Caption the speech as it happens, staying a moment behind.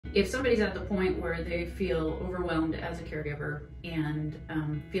If somebody's at the point where they feel overwhelmed as a caregiver and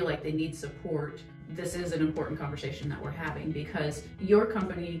feel like they need support, this is an important conversation that we're having, because your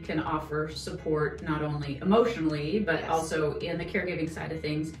company can offer support not only emotionally, but also in the caregiving side of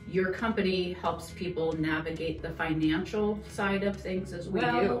things. Your company helps people navigate the financial side of things as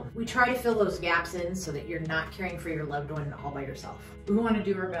well. We try to fill those gaps in so that you're not caring for your loved one all by yourself. We want to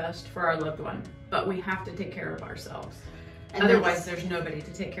do our best for our loved one, but we have to take care of ourselves. And otherwise, there's nobody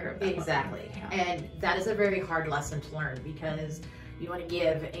to take care of them. Exactly. Yeah. And that is a very hard lesson to learn, because you want to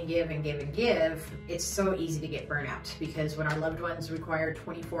give and give and give and give. It's so easy to get burnout, because when our loved ones require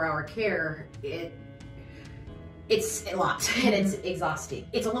 24-hour care, it's a lot and it's exhausting.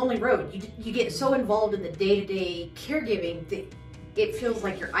 It's a lonely road. You get so involved in the day-to-day caregiving that it feels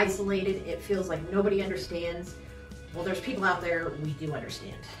like you're isolated. It feels like nobody understands. Well, there's people out there we do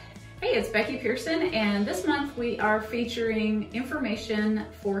understand. Hey, it's Becky Pearson, and this month we are featuring information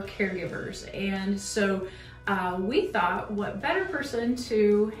for caregivers. And so we thought, what better person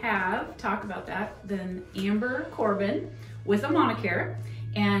to have talk about that than Amber Corbin with Amana Care.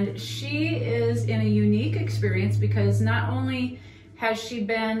 And she is in a unique experience, because not only has she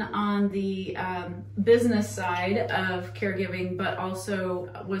been on the business side of caregiving, but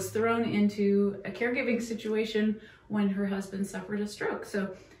also was thrown into a caregiving situation when her husband suffered a stroke.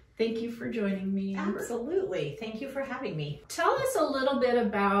 So thank you for joining me, Amber. Absolutely. Thank you for having me. Tell us a little bit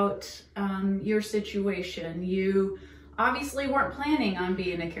about your situation. You obviously weren't planning on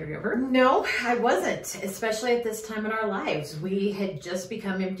being a caregiver. No, I wasn't, especially at this time in our lives. We had just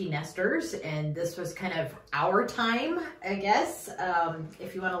become empty nesters, and this was kind of our time, I guess,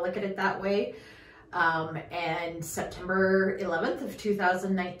 if you want to look at it that way. And September 11th of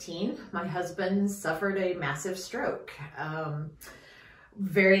 2019, my husband suffered a massive stroke.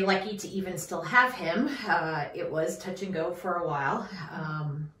 Very lucky to even still have him. It was touch and go for a while,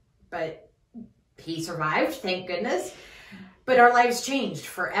 but he survived, thank goodness. But our lives changed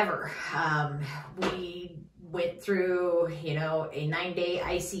forever. We went through, a 9-day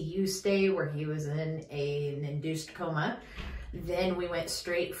ICU stay where he was in an induced coma. Then we went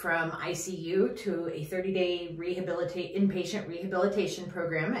straight from ICU to a 30-day inpatient rehabilitation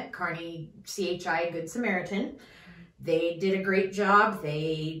program at Kearney CHI Good Samaritan. They did a great job.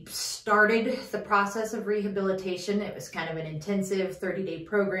 They started the process of rehabilitation. It was kind of an intensive 30-day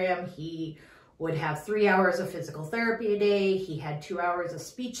program. He would have 3 hours of physical therapy a day. He had 2 hours of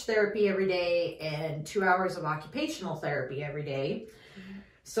speech therapy every day and 2 hours of occupational therapy every day.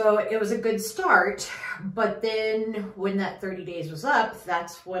 So it was a good start. But then when that 30 days was up,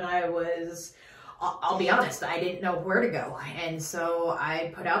 that's when I'll be honest, I didn't know where to go. And so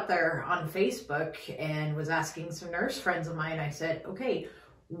I put out there on Facebook and was asking some nurse friends of mine. I said, okay,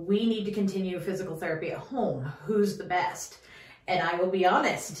 we need to continue physical therapy at home. Who's the best? And I will be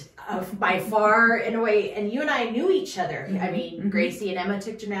honest, by far and away, and you and I knew each other. I mean, Gracie and Emma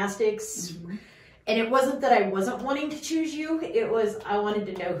took gymnastics. And it wasn't that I wasn't wanting to choose you. It was, I wanted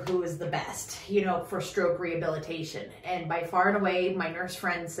to know who was the best, for stroke rehabilitation. And by far and away, my nurse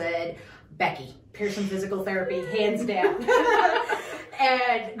friend said, Becky, Pearson Physical Therapy, hands down.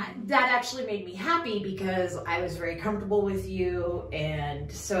 And that actually made me happy, because I was very comfortable with you.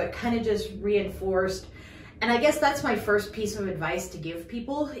 And so it kind of just reinforced. And I guess that's my first piece of advice to give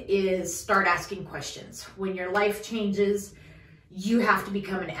people, is start asking questions. When your life changes, you have to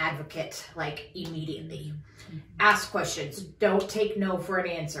become an advocate, like, immediately. Ask questions. Don't take no for an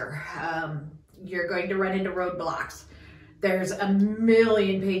answer. You're going to run into roadblocks. There's a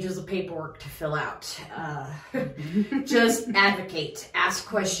million pages of paperwork to fill out. Just advocate. Ask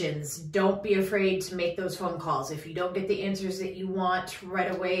questions. Don't be afraid to make those phone calls. If you don't get the answers that you want right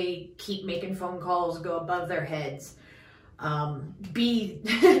away, keep making phone calls. Go above their heads. Be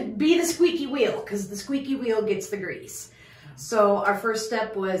the squeaky wheel, because the squeaky wheel gets the grease. So our first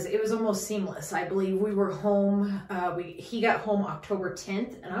step was, it was almost seamless. I believe we were home, he got home October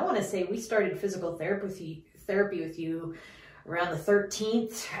 10th, and I want to say we started physical therapy with you around the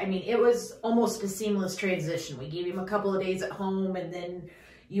 13th. I mean, it was almost a seamless transition. We gave him a couple of days at home, and then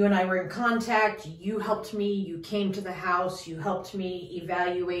you and I were in contact. You helped me. You came to the house. You helped me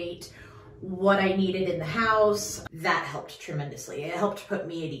evaluate what I needed in the house. That helped tremendously. It helped put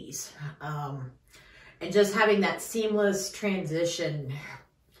me at ease. And just having that seamless transition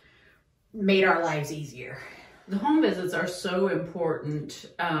made our lives easier. The home visits are so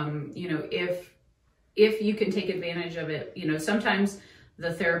important. If you can take advantage of it, sometimes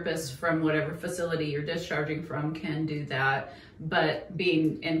the therapist from whatever facility you're discharging from can do that. But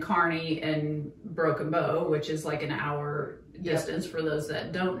being in Kearney and Broken Bow, which is like an hour distance for those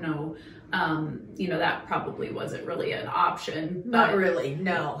that don't know. You know, that probably wasn't really an option. Not really,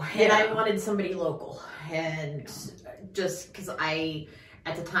 no. And I wanted somebody local, and just because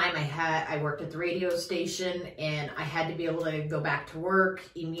at the time I worked at the radio station, and I had to be able to go back to work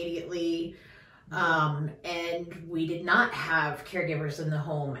immediately. And we did not have caregivers in the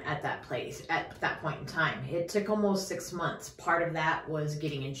home at that place at that point in time. It took almost 6 months. Part of that was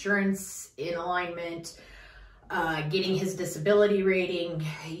getting insurance in alignment, getting his disability rating,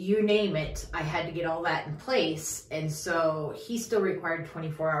 you name it. I had to get all that in place. And so he still required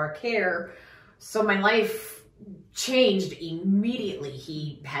 24-hour care. So my life changed immediately.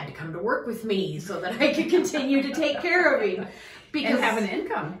 He had to come to work with me so that I could continue to take care of him. Because, and have an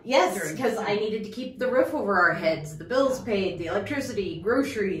income. Yes, because I needed to keep the roof over our heads, the bills paid, the electricity,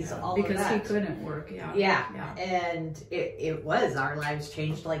 groceries, all of that. Because he couldn't work, Yeah. And it was, our lives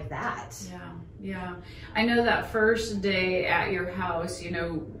changed like that. Yeah. I know that first day at your house, you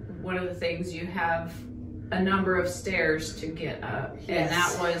know, one of the things, you have a number of stairs to get up. Yes. And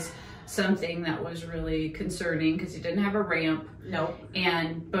that was something that was really concerning because you didn't have a ramp. No.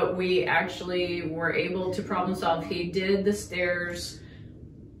 But we actually were able to problem solve. He did the stairs.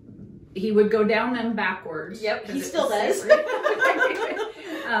 He would go down them backwards. Yep, he still does.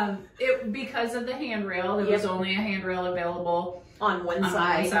 Because of the handrail, there was only a handrail available on one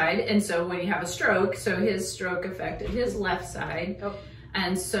side. And so when you have a stroke, so his stroke affected his left side. Oh.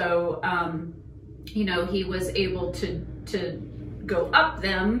 And so, you know, he was able to go up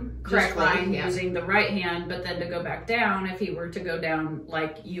them correctly using the right hand, but then to go back down, if he were to go down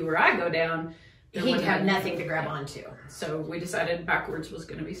like you or I go down, he'd have nothing to grab onto. So we decided backwards was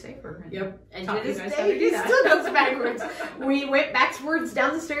going to be safer. And to this day, he still goes backwards. We went backwards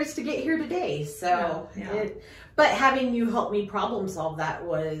down the stairs to get here today. So, but having you help me problem solve that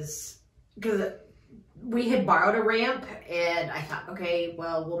was because we had borrowed a ramp, and I thought, okay,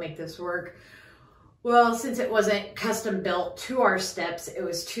 well, we'll make this work. Well, since it wasn't custom built to our steps, it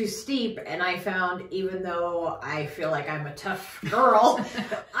was too steep, and I found, even though I feel like I'm a tough girl,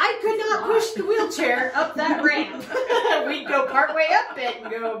 I could not push the wheelchair up that ramp. We'd go part way up it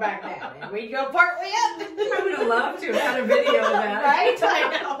and go back down, and we'd go part way up. I would have loved to have had a video of that. Right?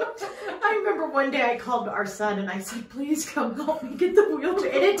 I know. I remember one day I called our son and I said, please come help me get the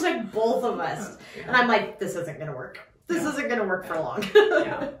wheelchair. And it took both of us. And I'm like, this isn't going to work. This isn't going to work for long.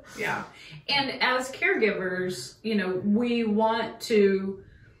 And as caregivers, you know, we want to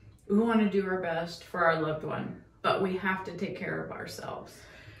do our best for our loved one, but we have to take care of ourselves.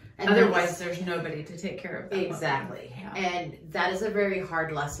 And otherwise, there's nobody to take care of them. Exactly. And that is a very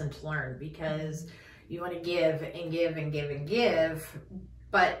hard lesson to learn, because you want to give and give and give and give.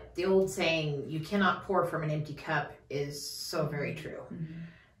 But the old saying, you cannot pour from an empty cup, is so very true.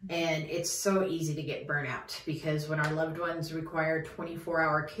 And it's so easy to get burnout, because when our loved ones require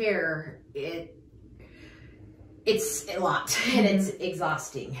 24-hour care, it's a lot and it's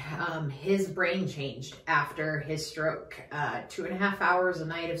exhausting. His brain changed after his stroke. 2.5 hours a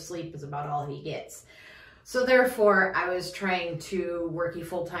night of sleep is about all he gets. So therefore, I was trying to work a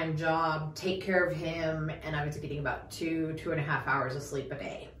full-time job, take care of him, and I was getting about 2.5 hours of sleep a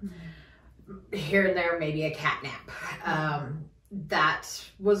day. Here and there, maybe a cat nap. That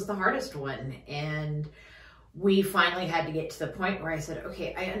was the hardest one. And we finally had to get to the point where I said,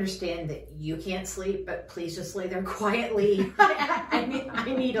 okay, I understand that you can't sleep, but please just lay there quietly. I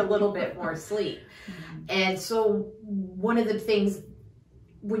need a little bit more sleep. And so one of the things,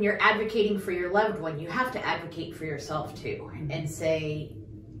 when you're advocating for your loved one, you have to advocate for yourself too, and say,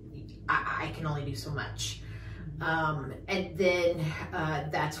 I can only do so much. And then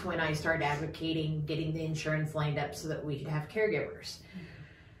that's when I started advocating getting the insurance lined up so that we could have caregivers.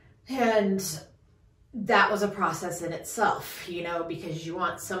 And that was a process in itself, you know, because you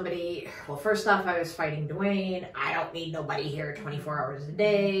want somebody, well, first off, I was fighting Duane. I don't need nobody here 24 hours a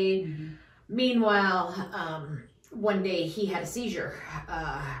day. Meanwhile, one day he had a seizure.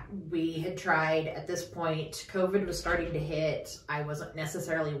 We had tried, at this point, COVID was starting to hit. I wasn't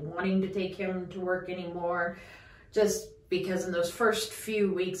necessarily wanting to take him to work anymore, just because in those first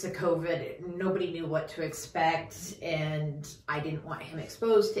few weeks of COVID, nobody knew what to expect, and I didn't want him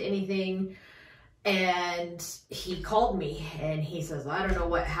exposed to anything. And he called me and he says, I don't know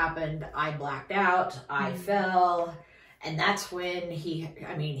what happened. I blacked out. I fell. And that's when he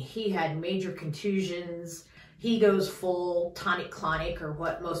had major contusions. He goes full tonic-clonic, or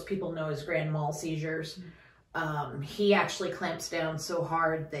what most people know as grand mal seizures. He actually clamps down so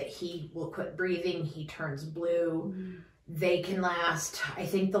hard that he will quit breathing. He turns blue. They can last, I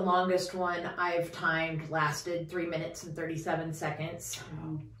think the longest one I've timed lasted 3 minutes and 37 seconds.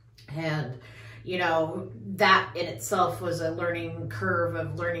 And You know, that in itself was a learning curve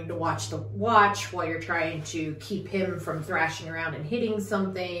of learning to watch the watch while you're trying to keep him from thrashing around and hitting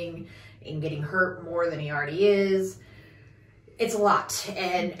something and getting hurt more than he already is. It's a lot.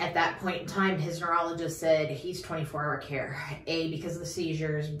 And at that point in time, his neurologist said he's 24-hour care. A, because of the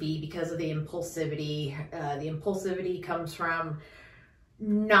seizures. B, because of the impulsivity. The impulsivity comes from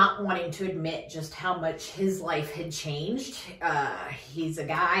not wanting to admit just how much his life had changed. He's a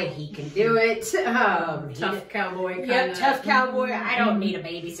guy, he can do it. Tough cowboy. Yep, tough cowboy. I don't need a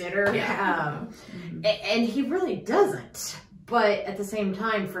babysitter. Yeah. And he really doesn't. But at the same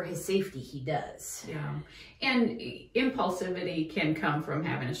time, for his safety, he does. Yeah. And impulsivity can come from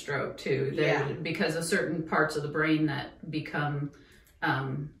having a stroke too. Because of certain parts of the brain that become,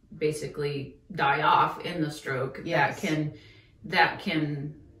 basically die off in the stroke. Yes. That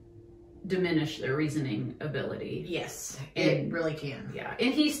can diminish their reasoning ability. Yes, it really can. Yeah.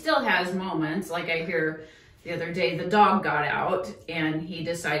 And he still has moments, like I hear the other day, the dog got out and he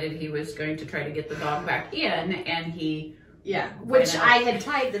decided he was going to try to get the dog back in, and he... Yeah, which I had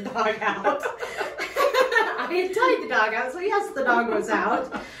tied the dog out. I had tied the dog out, so yes, the dog was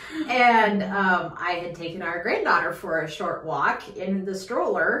out. And I had taken our granddaughter for a short walk in the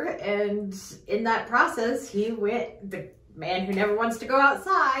stroller, and in that process, the man who never wants to go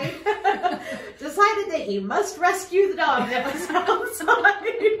outside decided that he must rescue the dog that was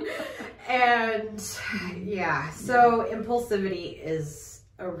outside. And yeah, so impulsivity is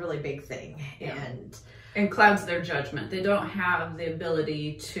a really big thing. Yeah. And clouds their judgment. They don't have the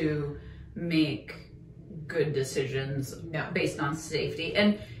ability to make good decisions based on safety.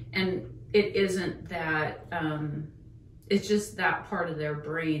 And it isn't that, it's just that part of their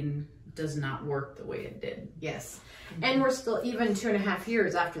brain does not work the way it did. Yes. And we're still, even 2.5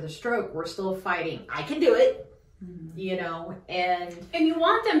 years after the stroke, we're still fighting. I can do it, you know, and you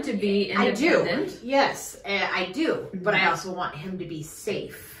want them to be independent. I do. Yes, I do. But I also want him to be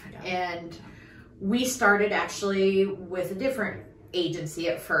safe. Yeah. And we started actually with a different agency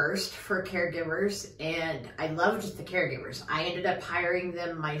at first for caregivers, and I loved the caregivers. I ended up hiring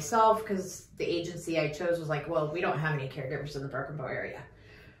them myself because the agency I chose was like, well, we don't have any caregivers in the Broken Bow area.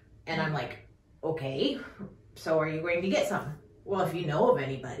 And I'm like, okay, so are you going to get some? Well, if you know of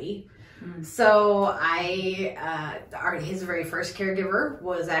anybody. So his very first caregiver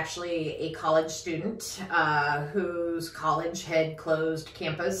was actually a college student whose college had closed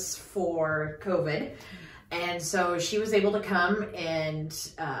campus for COVID. And so she was able to come and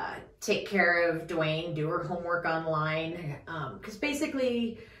take care of Duane, do her homework online. Because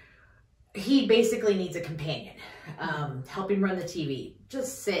he basically needs a companion. Help him run the TV.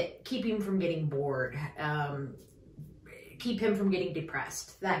 Just sit, keep him from getting bored. Keep him from getting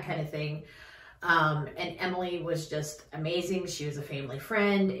depressed, that kind of thing. And Emily was just amazing. She was a family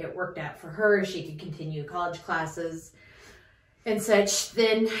friend. It worked out for her. She could continue college classes and such.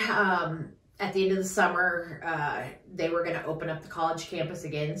 Then at the end of the summer, they were going to open up the college campus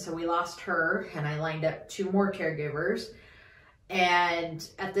again. So we lost her, and I lined up 2 more caregivers. And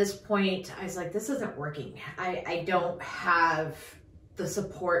at this point, I was like, this isn't working. I don't have the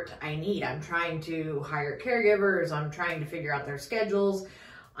support I need. I'm trying to hire caregivers. I'm trying to figure out their schedules.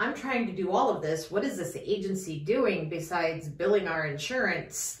 I'm trying to do all of this. What is this agency doing besides billing our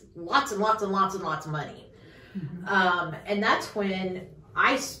insurance lots and lots and lots and lots of money? And that's when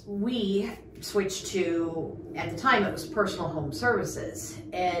we switched to, at the time it was personal home services,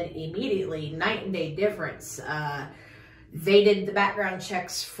 and immediately, night and day difference. They did the background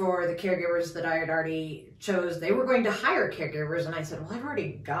checks for the caregivers that I had already chose. They were going to hire caregivers, and I said, well, I've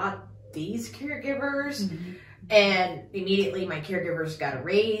already got these caregivers. And immediately my caregivers got a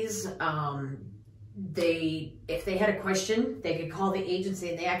raise. If they had a question, they could call the agency,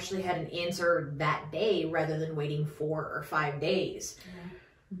 and they actually had an answer that day rather than waiting 4 or 5 days.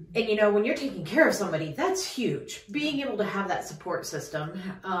 And you know, when you're taking care of somebody, that's huge. Being able to have that support system.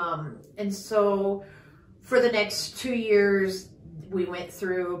 And so for the next 2 years, we went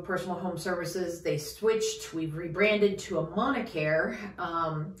through personal home services. They switched. We've rebranded to Amana Care.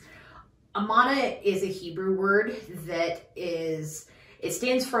 Amana is a Hebrew word that it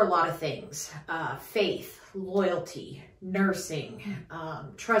stands for a lot of things. Faith, loyalty, nursing,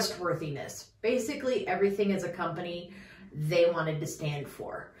 trustworthiness. Basically everything as a company they wanted to stand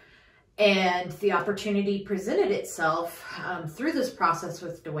for. And the opportunity presented itself through this process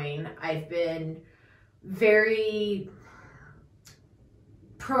with Duane. I've been very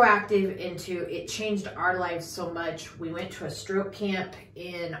proactive into it. Changed our lives so much. We went to a stroke camp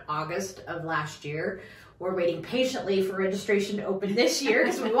in August of last year. We're waiting patiently for registration to open this year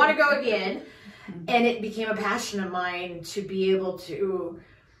because we want to go again. And it became a passion of mine to be able to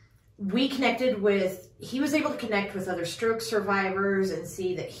he was able to connect with other stroke survivors and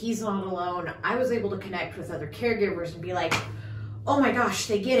see that he's not alone. I was able to connect with other caregivers and be like, oh my gosh,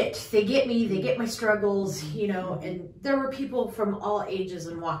 they get it. They get me. They get my struggles, you know, and there were people from all ages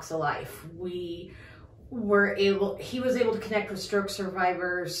and walks of life. He was able to connect with stroke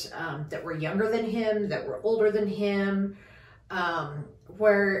survivors that were younger than him, that were older than him,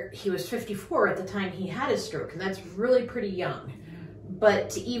 where he was 54 at the time he had his stroke, and that's really pretty young.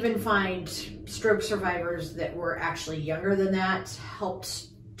 But to even find stroke survivors that were actually younger than that helped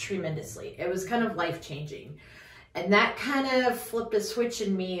tremendously. It was kind of life-changing. And that kind of flipped a switch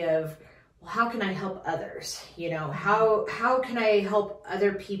in me of, well, how can I help others? You know, how can I help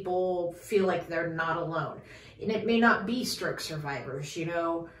other people feel like they're not alone? And it may not be stroke survivors, you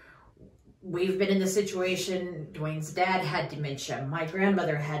know. We've been in the situation, Duane's dad had dementia, my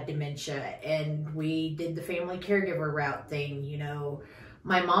grandmother had dementia, and we did the family caregiver route thing, you know.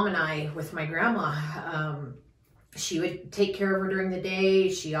 My mom and I, with my grandma, she would take care of her during the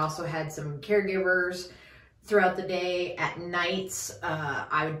day. She also had some caregivers throughout the day. At nights,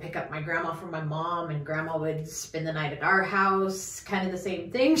 I would pick up my grandma from my mom, and grandma would spend the night at our house, kind of the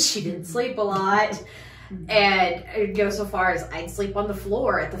same thing. She didn't sleep a lot. And it'd go so far as I'd sleep on the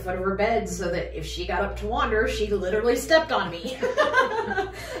floor at the foot of her bed so that if she got up to wander, she literally stepped on me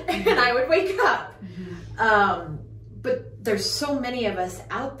and I would wake up. But there's so many of us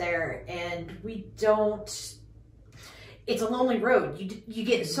out there, and it's a lonely road. You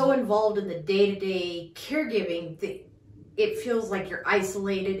get so involved in the day-to-day caregiving that it feels like you're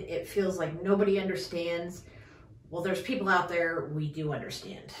isolated. It feels like nobody understands. Well, there's people out there we do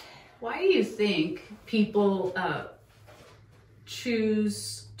understand. Why do you think people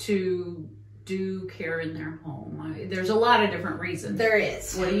choose to do care in their home? I mean, there's a lot of different reasons. There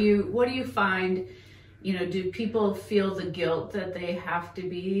is. What do you find? You know, do people feel the guilt that they have to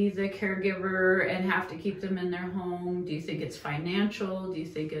be the caregiver and have to keep them in their home? Do you think it's financial? Do you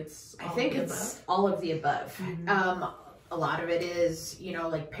think it's all I think of the it's above? all of the above. A lot of it is, you know,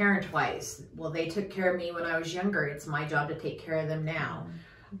 like parent-wise. Well, they took care of me when I was younger. It's my job to take care of them now.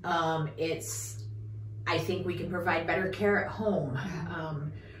 I think we can provide better care at home.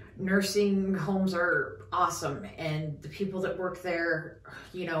 Nursing homes are awesome, and the people that work there,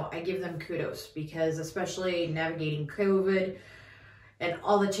 you know, I give them kudos, because especially navigating COVID and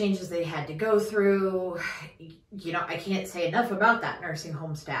all the changes they had to go through, you know, I can't say enough about that nursing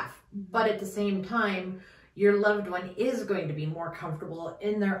home staff. But at the same time, your loved one is going to be more comfortable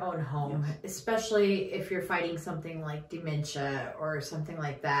in their own home, especially if you're fighting something like dementia or something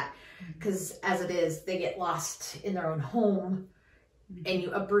like that. Because as it is, they get lost in their own home, and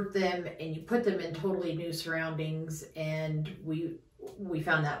you uproot them and you put them in totally new surroundings. And we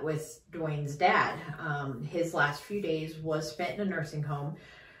found that with Duane's dad. His last few days was spent in a nursing home,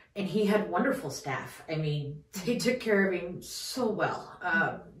 and he had wonderful staff. I mean, they took care of him so well.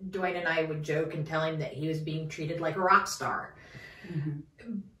 Duane and I would joke and tell him that he was being treated like a rock star.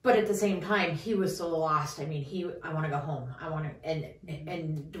 But at the same time, he was so lost. I mean, I want to go home.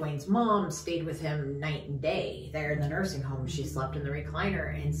 And Duane's mom stayed with him night and day there in the nursing home. She slept in the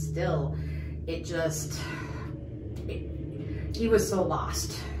recliner, and still, he was so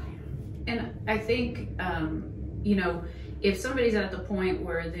lost. And I think, you know, if somebody's at the point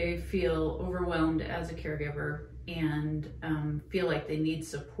where they feel overwhelmed as a caregiver and feel like they need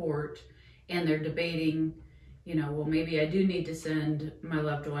support, and they're debating, you know, well, maybe I do need to send my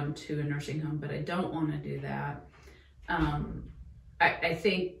loved one to a nursing home, but I don't want to do that. I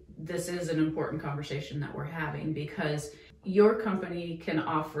think this is an important conversation that we're having, because your company can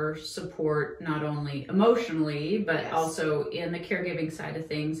offer support not only emotionally, but also in the caregiving side of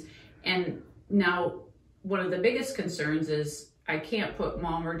things. And now, one of the biggest concerns is I can't put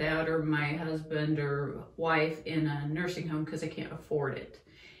mom or dad or my husband or wife in a nursing home because I can't afford it.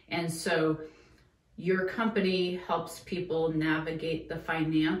 And so your company helps people navigate the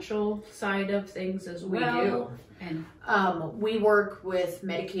financial side of things as well. We do. And we work with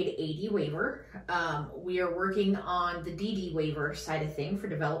Medicaid AD waiver. We are working on the DD waiver side of thing for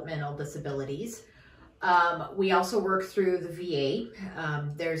developmental disabilities. We also work through the VA.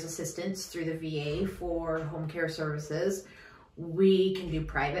 There's assistance through the VA for home care services. We can do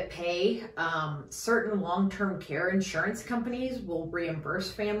private pay. Certain long-term care insurance companies will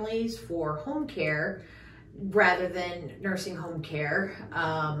reimburse families for home care rather than nursing home care.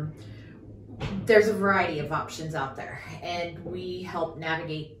 There's a variety of options out there, and we help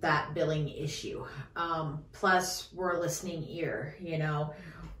navigate that billing issue. Plus, we're a listening ear. You know,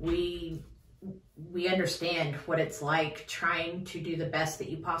 we understand what it's like trying to do the best that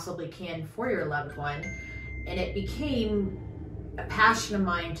you possibly can for your loved one. And it became a passion of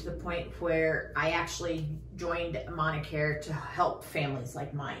mine to the point where I actually joined Amana Care to help families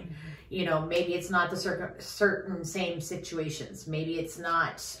like mine. You know, maybe it's not the certain same situations. Maybe it's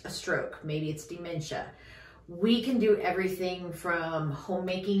not a stroke. Maybe it's dementia. We can do everything from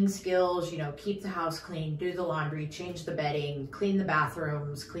homemaking skills, you know, keep the house clean, do the laundry, change the bedding, clean the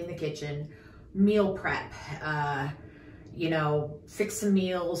bathrooms, clean the kitchen, meal prep, you know, fix some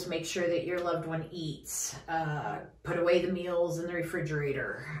meals, make sure that your loved one eats, put away the meals in the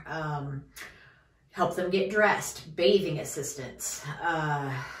refrigerator, help them get dressed, bathing assistance,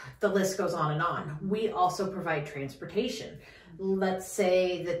 the list goes on and on. We also provide transportation. Let's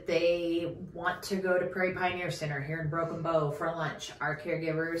say that they want to go to Prairie Pioneer Center here in Broken Bow for lunch. Our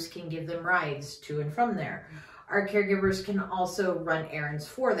caregivers can give them rides to and from there. Our caregivers can also run errands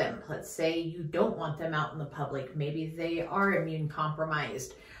for them. Let's say you don't want them out in the public. Maybe they are immune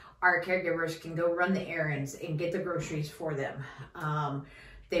compromised. Our caregivers can go run the errands and get the groceries for them.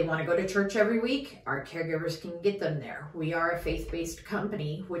 They want to go to church every week. Our caregivers can get them there. We are a faith-based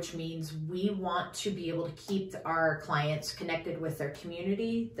company, which means we want to be able to keep our clients connected with their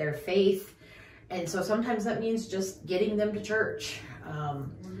community, their faith. And so sometimes that means just getting them to church.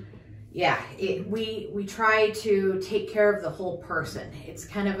 We try to take care of the whole person. It's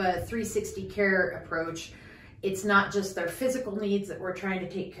kind of a 360 care approach. It's not just their physical needs that we're trying to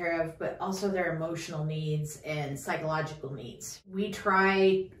take care of, but also their emotional needs and psychological needs. We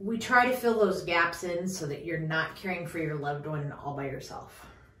try to fill those gaps in so that you're not caring for your loved one all by yourself.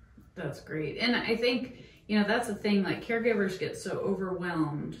 That's great. And I think, you know, that's the thing, like caregivers get so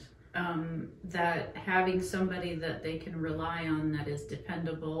overwhelmed that having somebody that they can rely on that is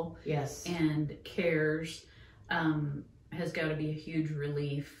dependable, yes, and cares has got to be a huge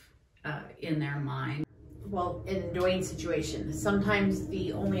relief in their mind. Well, in Duane's situation, sometimes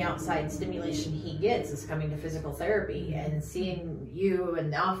the only outside stimulation he gets is coming to physical therapy and seeing you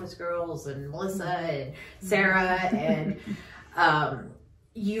and the office girls and Melissa and Sarah, and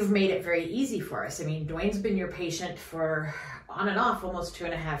you've made it very easy for us. I mean, Duane's been your patient for on and off almost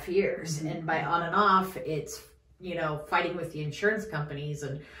 2.5 years. Mm-hmm. And by on and off, it's, you know, fighting with the insurance companies.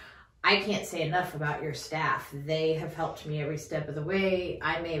 And I can't say enough about your staff. They have helped me every step of the way.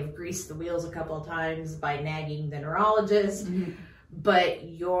 I may have greased the wheels a couple of times by nagging the neurologist, mm-hmm. but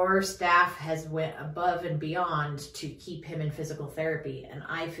your staff has went above and beyond to keep him in physical therapy. And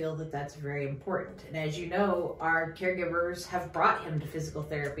I feel that that's very important. And as you know, our caregivers have brought him to physical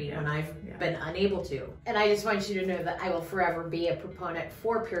therapy when I've been unable to. And I just want you to know that I will forever be a proponent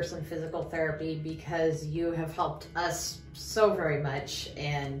for Pearson Physical Therapy because you have helped us so very much.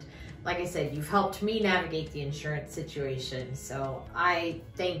 And like I said, you've helped me navigate the insurance situation. So I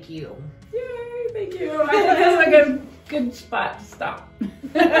thank you. Yay, thank you. I think that's like a good spot to stop.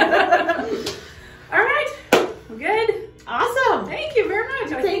 All right, we're good. Awesome. Thank you very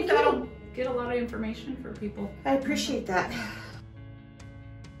much. I think Thank you. that'll get a lot of information for people. I appreciate that.